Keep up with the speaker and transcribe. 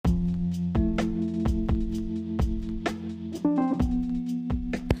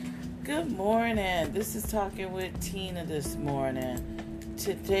morning. This is Talking with Tina this morning.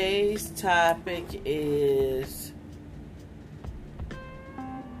 Today's topic is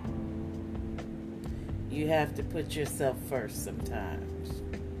you have to put yourself first sometimes.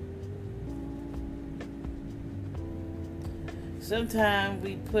 Sometimes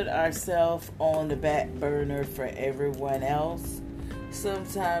we put ourselves on the back burner for everyone else.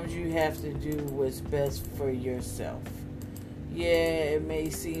 Sometimes you have to do what's best for yourself. Yeah, it may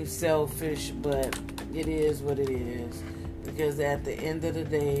seem selfish, but it is what it is. Because at the end of the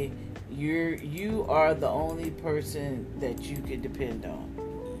day, you are the only person that you can depend on.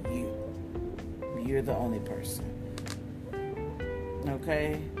 You're the only person.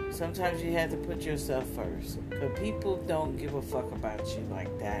 Okay? Sometimes you have to put yourself first. But people don't give a fuck about you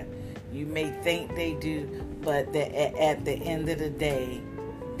like that. You may think they do, but at the end of the day,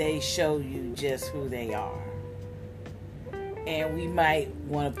 they show you just who they are. And we might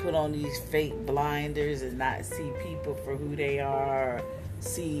want to put on these fake blinders and not see people for who they are, or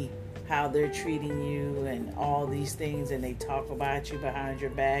see how they're treating you and all these things, and they talk about you behind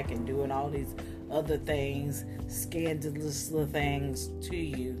your back and doing all these other things, scandalous little things to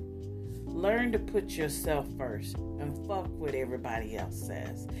you. Learn to put yourself first and fuck what everybody else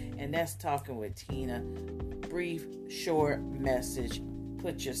says. And that's Talking with Tina. Brief, short message.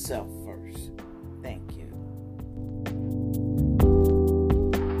 Put yourself first. Thank you.